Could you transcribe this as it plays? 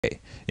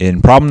In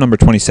problem number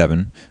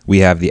 27, we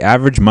have the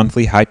average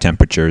monthly high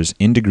temperatures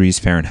in degrees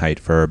Fahrenheit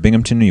for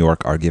Binghamton, New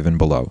York are given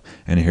below.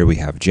 And here we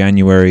have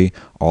January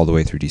all the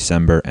way through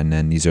December, and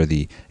then these are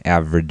the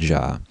average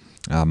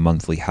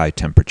monthly high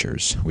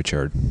temperatures, which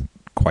are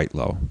quite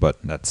low, but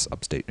that's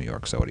upstate New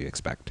York, so what do you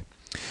expect?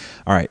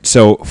 All right,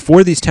 so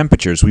for these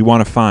temperatures, we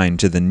want to find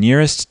to the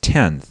nearest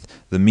tenth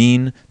the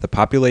mean, the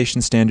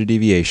population standard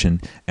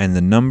deviation, and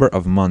the number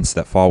of months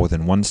that fall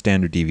within one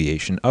standard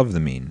deviation of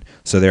the mean.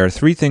 So there are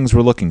three things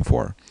we're looking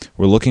for.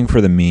 We're looking for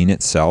the mean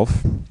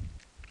itself.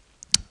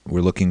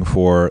 We're looking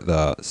for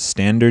the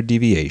standard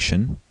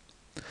deviation.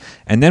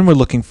 And then we're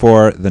looking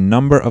for the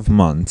number of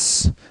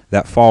months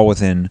that fall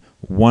within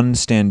one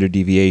standard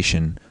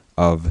deviation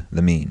of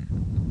the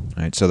mean.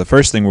 All right, so the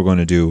first thing we're going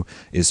to do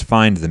is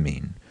find the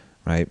mean.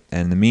 Right?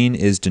 And the mean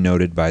is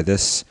denoted by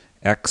this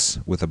x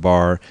with a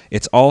bar.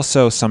 It's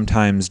also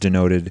sometimes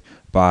denoted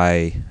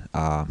by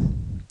the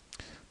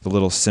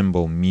little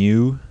symbol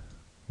mu,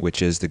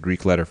 which is the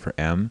Greek letter for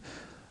m.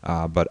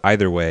 But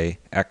either way,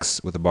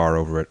 x with a bar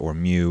over it or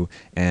mu.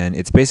 And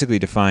it's basically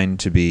defined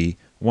to be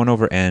 1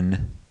 over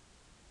n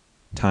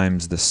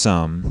times the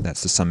sum,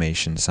 that's the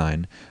summation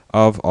sign,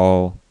 of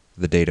all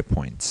the data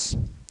points,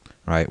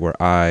 right? Where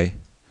I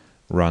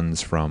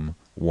runs from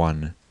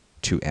 1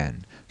 to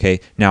n. Okay,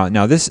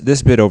 now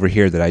this bit over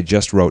here that I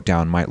just wrote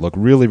down might look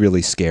really,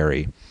 really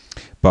scary,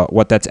 but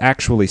what that's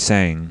actually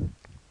saying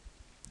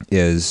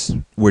is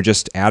we're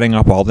just adding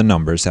up all the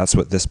numbers. That's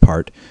what this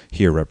part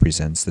here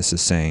represents. This is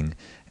saying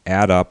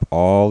add up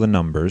all the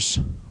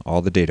numbers,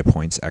 all the data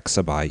points, x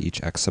sub I,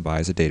 each x sub I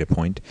is a data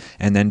point,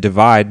 and then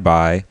divide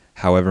by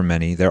however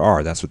many there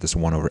are. That's what this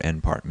 1 over n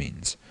part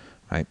means,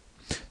 right?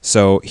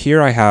 So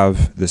here I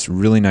have this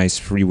really nice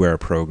freeware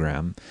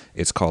program.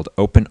 It's called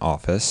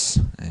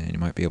OpenOffice, and you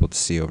might be able to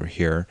see over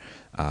here,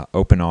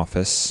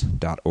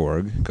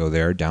 openoffice.org. Go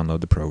there,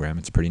 download the program.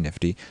 It's pretty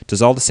nifty. It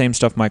does all the same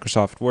stuff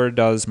Microsoft Word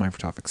does,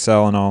 Microsoft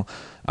Excel and all,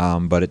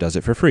 but it does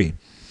it for free.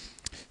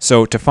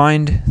 So to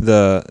find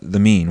the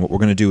mean, what we're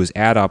going to do is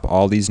add up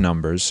all these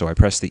numbers. So I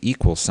press the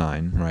equal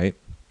sign, right?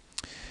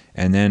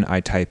 And then I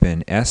type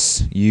in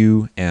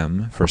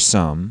SUM for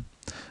sum.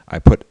 I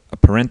put a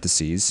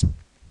parentheses.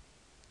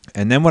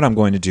 And then what I'm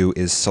going to do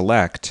is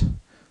select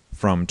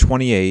from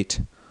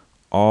 28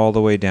 all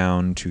the way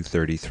down to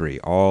 33,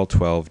 all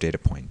 12 data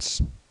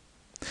points.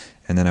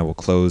 And then I will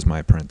close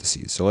my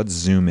parentheses. So let's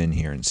zoom in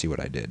here and see what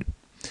I did.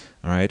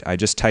 All right, I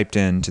just typed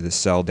into the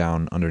cell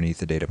down underneath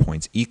the data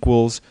points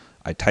equals.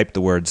 I typed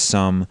the word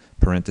sum,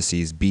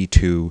 parentheses,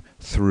 B2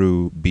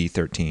 through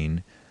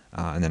B13.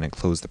 And then I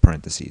close the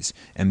parentheses.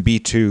 And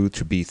B2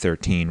 to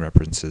B13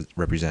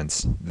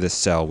 represents this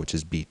cell, which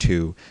is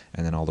B2,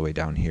 and then all the way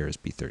down here is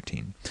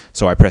B13.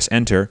 So I press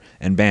enter,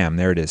 and bam,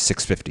 there it is,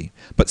 650.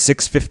 But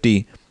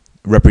 650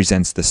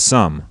 represents the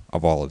sum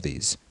of all of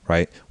these,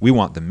 right? We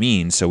want the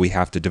mean, so we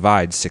have to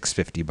divide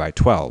 650 by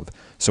 12.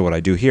 So what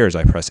I do here is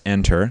I press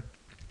enter,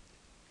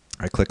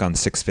 I click on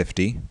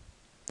 650,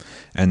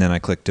 and then I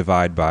click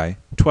divide by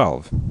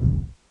 12,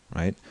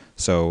 right?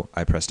 So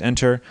I pressed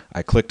enter,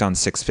 I clicked on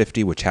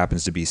 650, which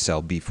happens to be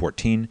cell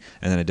B14,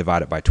 and then I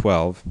divide it by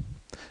 12,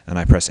 and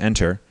I press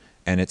enter,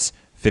 and it's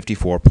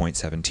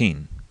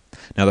 54.17.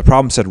 Now the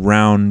problem said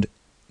round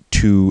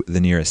to the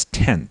nearest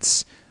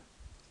tenths.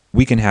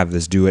 We can have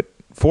this do it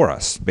for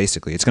us,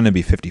 basically. It's going to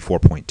be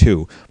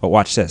 54.2, but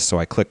watch this. So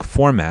I click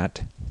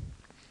Format,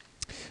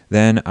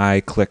 then I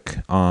click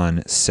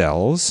on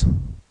Cells,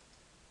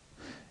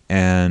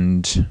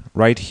 and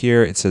right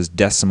here it says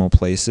decimal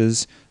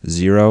places,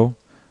 0.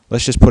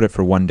 Let's just put it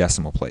for 1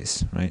 decimal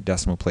place, right?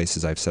 Decimal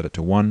places, I've set it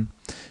to 1,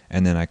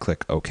 and then I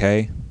click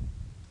OK.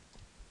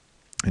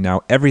 And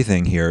now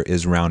everything here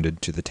is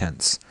rounded to the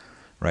tenths,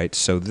 right?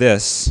 So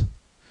this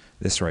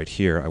right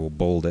here, I will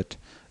bold it,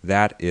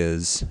 that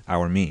is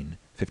our mean,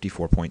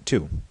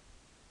 54.2.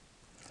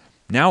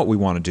 Now what we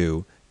want to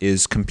do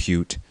is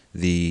compute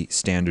the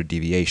standard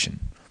deviation.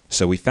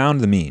 So we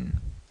found the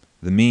mean.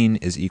 The mean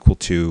is equal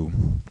to,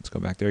 let's go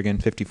back there again,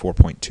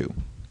 54.2.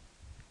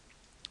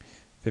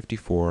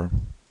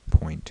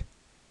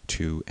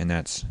 54.2, and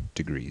that's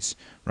degrees,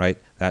 right?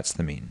 That's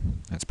the mean.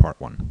 That's part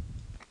 1.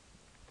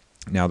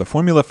 Now the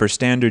formula for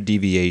standard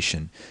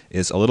deviation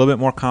is a little bit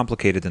more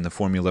complicated than the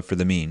formula for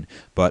the mean,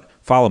 but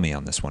follow me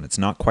on this one. It's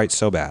not quite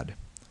so bad.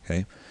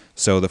 Okay?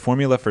 So the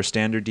formula for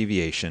standard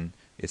deviation,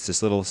 it's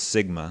this little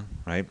sigma,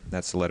 right?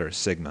 That's the letter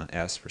sigma,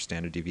 S for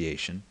standard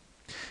deviation.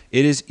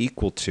 It is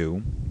equal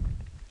to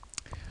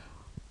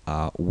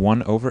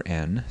 1 over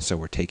n, so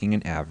we're taking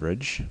an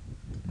average,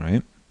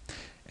 right?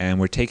 And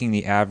we're taking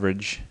the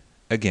average,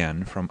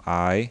 again, from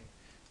I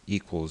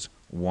equals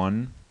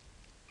 1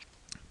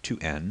 to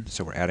n,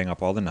 so we're adding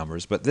up all the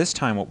numbers. But this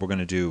time what we're going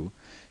to do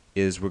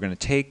is we're going to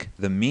take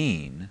the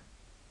mean,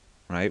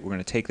 right? We're going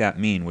to take that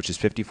mean, which is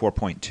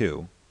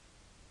 54.2,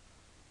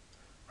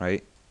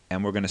 right?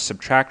 And we're going to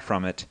subtract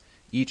from it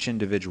each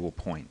individual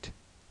point.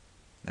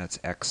 That's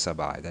x sub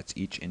I. That's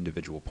each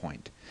individual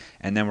point.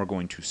 And then we're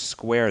going to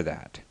square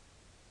that.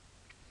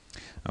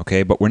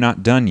 Okay, but we're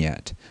not done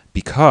yet,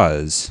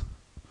 because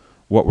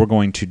what we're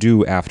going to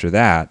do after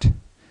that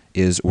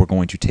is we're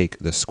going to take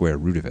the square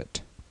root of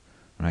it,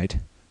 right?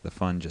 The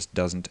fun just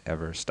doesn't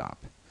ever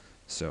stop.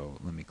 So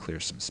let me clear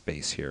some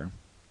space here.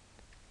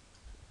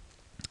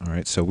 All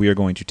right, so we are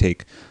going to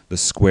take the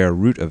square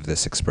root of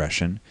this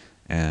expression,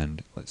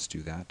 and let's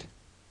do that.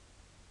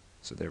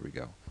 So there we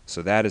go.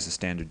 So that is the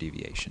standard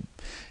deviation.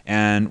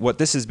 And what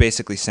this is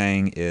basically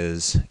saying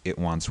is it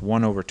wants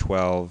 1 over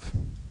 12,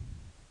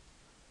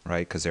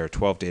 right, because there are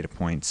 12 data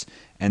points,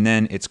 and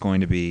then it's going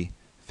to be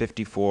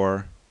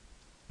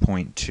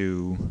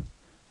 54.2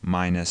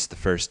 minus the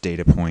first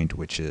data point,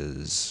 which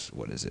is,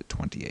 what is it,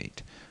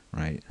 28,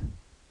 right?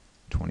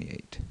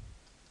 28.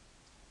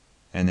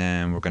 And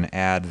then we're going to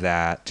add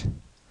that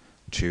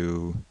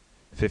to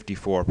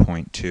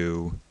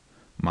 54.2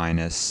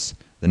 minus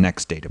the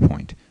next data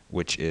point,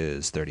 which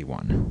is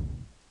 31.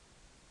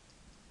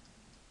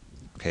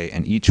 Okay,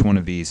 and each one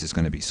of these is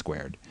going to be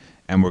squared.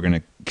 And we're going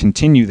to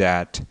continue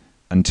that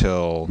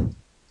until,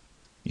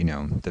 you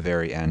know, the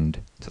very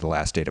end to the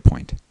last data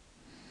point.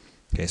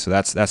 Okay, so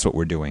that's what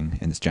we're doing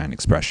in this giant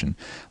expression.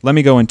 Let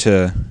me go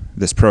into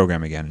this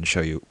program again and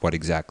show you what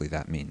exactly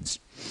that means.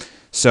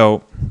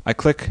 So I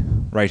click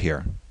right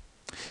here,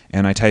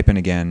 and I type in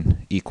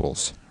again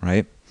equals,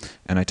 right?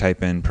 And I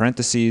type in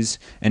parentheses,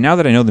 and now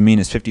that I know the mean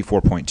is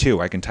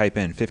 54.2, I can type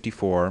in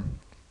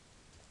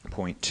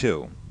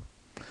 54.2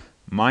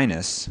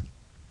 minus,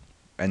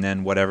 and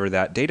then whatever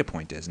that data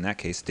point is. In that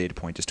case, the data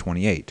point is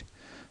 28.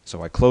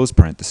 So I close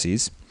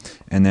parentheses,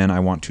 and then I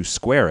want to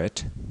square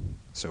it,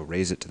 so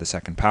raise it to the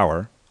second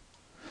power.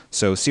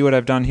 So see what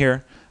I've done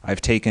here?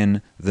 I've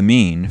taken the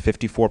mean,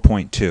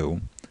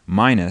 54.2,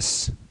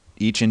 minus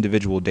each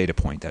individual data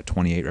point. That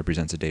 28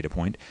 represents a data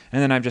point,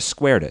 and then I've just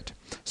squared it.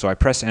 So I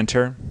press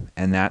enter,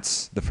 and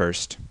that's the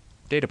first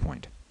data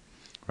point,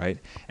 right?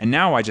 And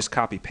now I just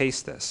copy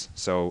paste this.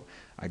 So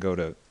I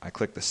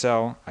click the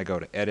cell, I go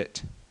to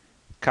edit,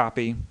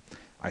 copy,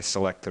 I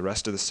select the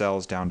rest of the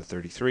cells down to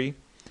 33,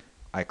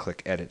 I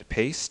click edit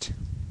paste,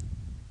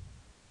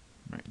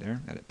 right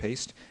there, edit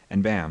paste,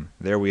 and bam,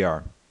 there we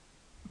are,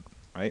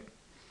 right?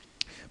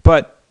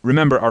 But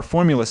remember, our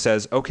formula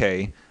says,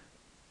 okay,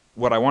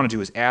 what I want to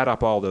do is add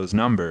up all those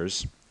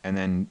numbers and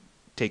then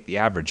take the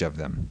average of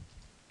them.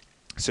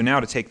 So now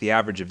to take the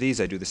average of these,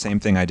 I do the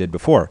same thing I did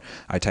before.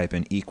 I type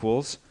in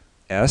equals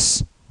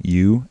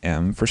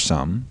SUM for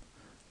sum.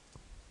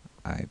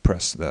 I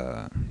press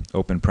the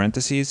open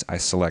parentheses. I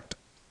select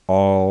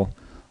all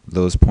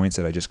those points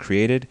that I just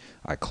created.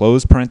 I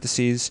close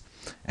parentheses,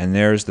 and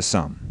there's the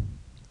sum,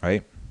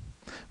 right?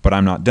 But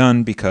I'm not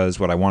done, because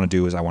what I want to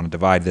do is I want to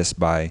divide this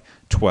by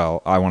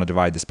 12. I want to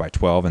divide this by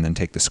 12 and then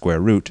take the square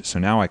root. So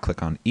now I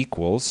click on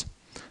equals.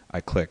 I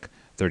click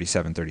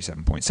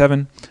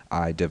 37.7.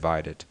 I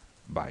divide it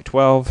by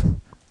 12.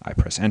 I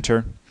press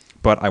enter.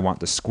 But I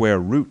want the square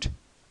root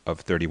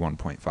of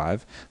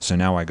 31.5. So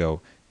now I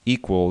go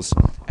equals,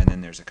 and then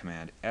there's a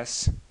command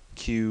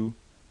SQRT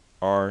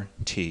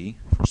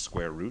for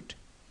square root.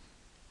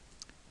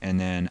 And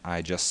then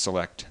I just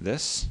select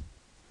this,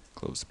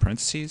 close the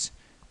parentheses,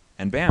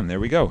 and bam, there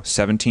we go,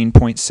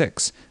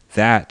 17.6.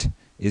 That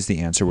is the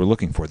answer we're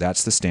looking for.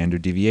 That's the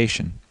standard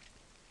deviation.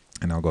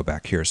 And I'll go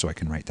back here so I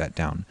can write that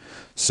down.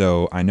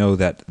 So I know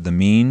that the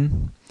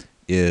mean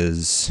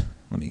is,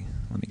 let me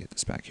get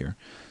this back here.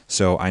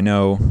 So I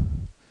know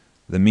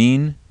the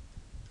mean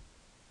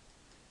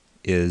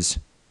is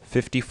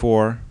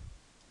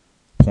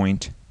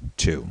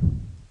 54.2.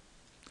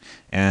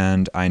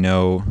 And I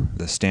know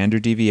the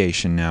standard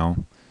deviation now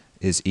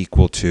is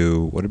equal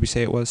to, what did we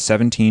say it was?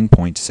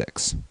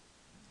 17.6.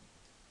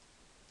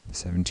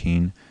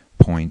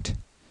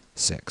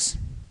 17.6.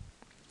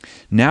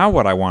 Now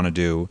what I want to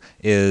do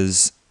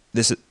is,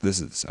 this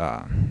is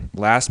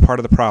last part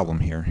of the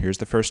problem here. Here's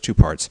the first two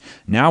parts.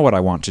 Now what I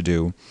want to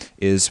do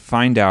is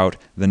find out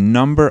the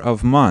number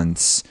of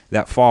months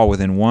that fall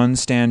within one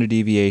standard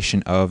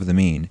deviation of the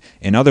mean.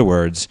 In other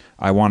words,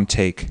 I want to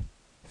take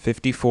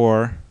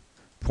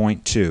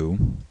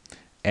 54.2,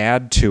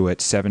 add to it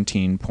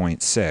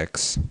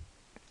 17.6,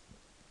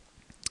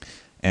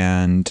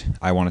 and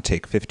I want to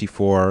take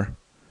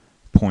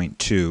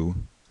 54.2,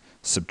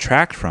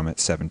 subtract from it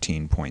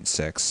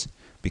 17.6,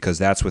 because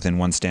that's within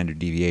one standard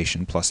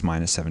deviation, plus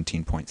minus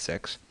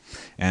 17.6.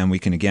 And we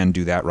can again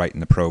do that right in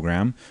the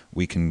program.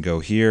 We can go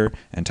here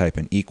and type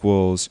in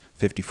equals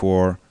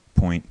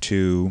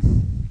 54.2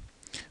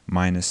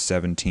 minus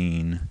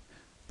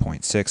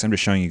 17.6. I'm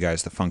just showing you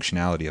guys the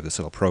functionality of this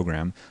little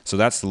program. So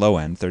that's the low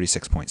end,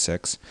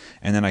 36.6.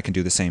 And then I can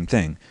do the same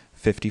thing,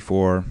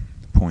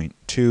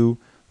 54.2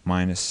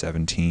 minus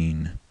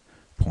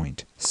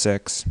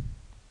 17.6.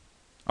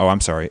 Oh,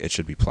 I'm sorry, it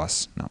should be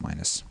plus, not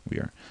minus. We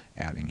are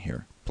adding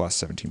here, plus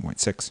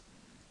 17.6.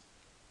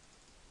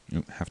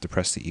 Have to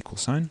press the equal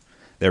sign.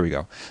 There we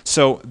go.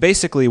 So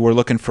basically, we're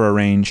looking for a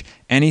range,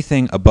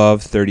 anything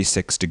above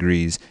 36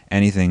 degrees,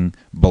 anything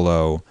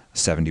below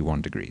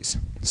 71 degrees.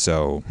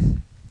 So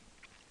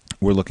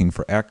we're looking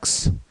for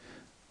x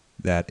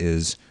that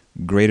is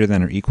greater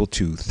than or equal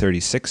to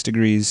 36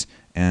 degrees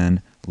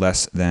and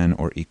less than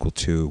or equal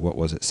to, what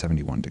was it,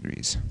 71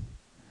 degrees.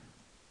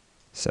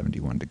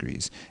 71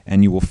 degrees.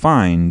 And you will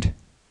find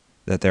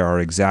that there are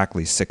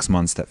exactly 6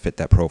 months that fit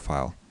that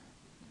profile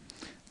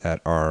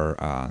that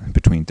are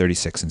between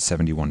 36 and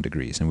 71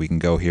 degrees. And we can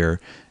go here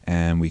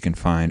and we can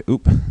find,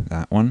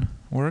 that one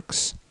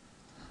works,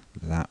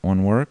 that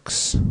one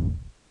works,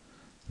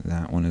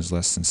 that one is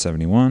less than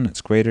 71, it's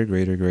greater,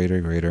 greater,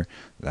 greater, greater,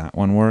 that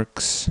one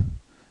works,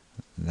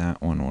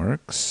 that one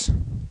works,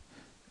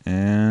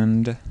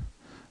 and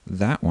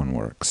that one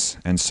works.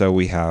 And so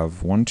we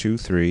have 1, 2,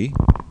 3,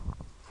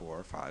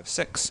 4, 5,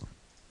 6.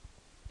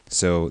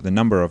 So the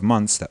number of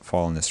months that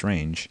fall in this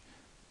range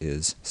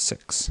is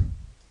 6.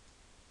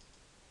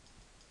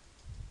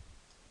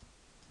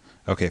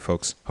 Okay,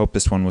 folks, hope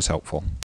this one was helpful.